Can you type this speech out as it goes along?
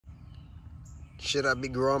Should I be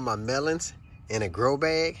growing my melons in a grow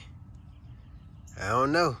bag? I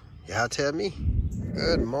don't know. Y'all tell me.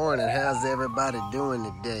 Good morning. How's everybody doing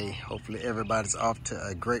today? Hopefully everybody's off to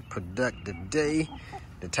a great productive day.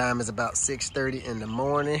 The time is about 6:30 in the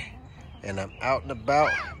morning and I'm out and about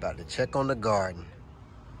to check on the garden.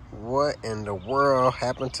 What in the world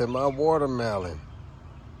happened to my watermelon?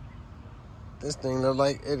 This thing looked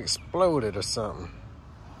like it exploded or something.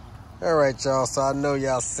 All right, y'all, so I know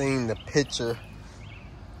y'all seen the picture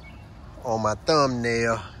on my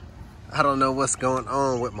thumbnail. I don't know what's going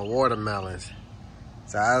on with my watermelons.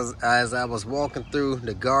 So as I was walking through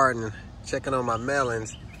the garden, checking on my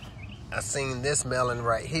melons, I seen this melon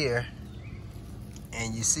right here,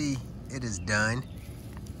 and you see it is done.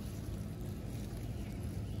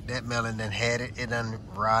 That melon done had it done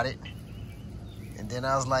rotted. And then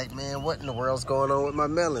I was like, man, what in the world's going on with my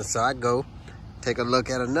melon? So I go take a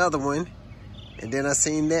look at another one, and then I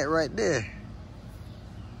seen that right there.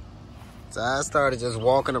 So I started just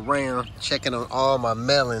walking around, checking on all my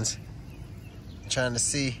melons, trying to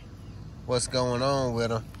see what's going on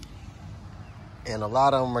with them. And a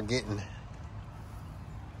lot of them are getting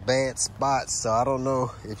bad spots, so I don't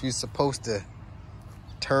know if you're supposed to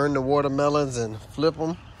turn the watermelons and flip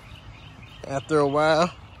them after a while.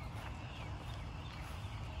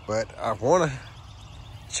 But I want to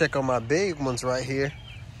check on my big ones right here,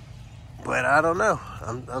 but I don't know.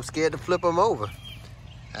 I'm scared to flip them over.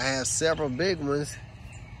 I have several big ones,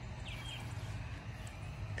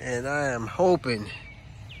 and I am hoping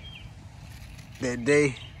that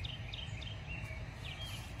they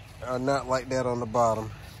are not like that on the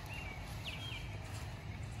bottom.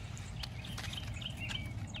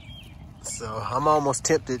 So I'm almost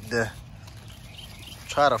tempted to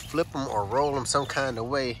try to flip them or roll them some kind of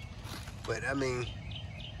way, but I mean,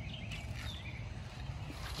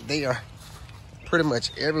 they are pretty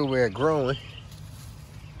much everywhere growing.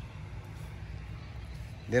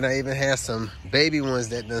 Then I even have some baby ones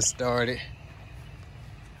that done started.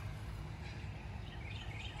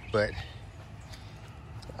 But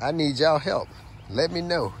I need y'all help. Let me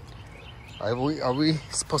know. Are we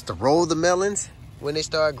supposed to roll the melons when they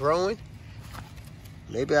start growing?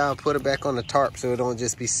 Maybe I'll put it back on the tarp so it don't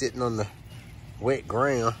just be sitting on the wet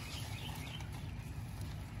ground.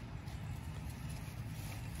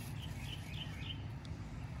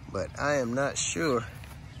 But I am not sure.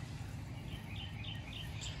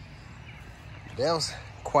 That was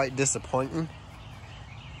quite disappointing.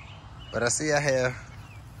 But I see I have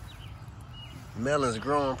melons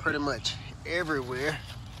growing pretty much everywhere.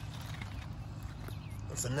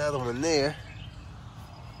 There's another one there.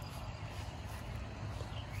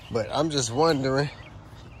 But I'm just wondering,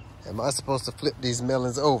 am I supposed to flip these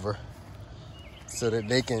melons over so that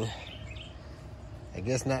they can, I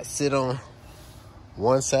guess, not sit on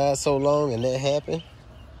one side so long and that happen?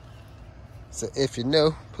 So if you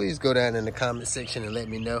know, please go down in the comment section and let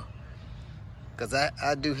me know. Because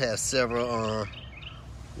I do have several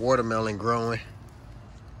watermelon growing.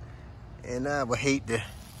 And I would hate to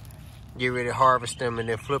get ready to harvest them and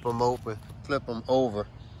then flip them over,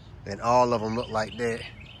 and all of them look like that.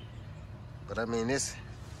 But I mean, there's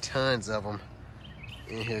tons of them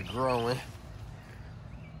in here growing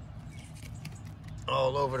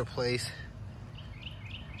all over the place.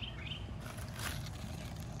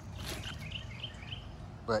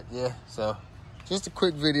 But yeah, so just a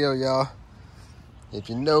quick video, y'all. If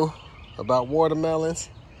you know about watermelons,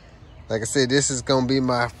 like I said, this is gonna be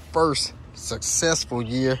my first successful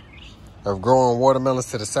year of growing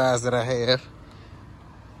watermelons to the size that I have.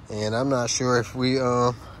 And I'm not sure if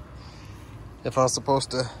if I'm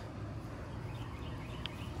supposed to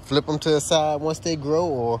flip them to the side once they grow,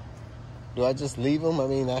 or do I just leave them? I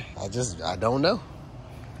mean, I don't know.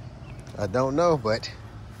 I don't know, but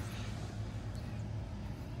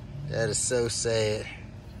that is so sad.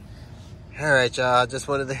 All right, y'all, I just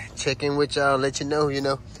wanted to check in with y'all and let you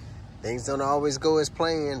know, things don't always go as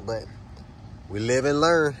planned, but we live and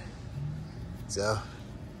learn. So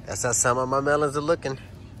that's how some of my melons are looking.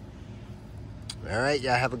 All right,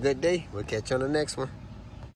 y'all have a good day. We'll catch you on the next one.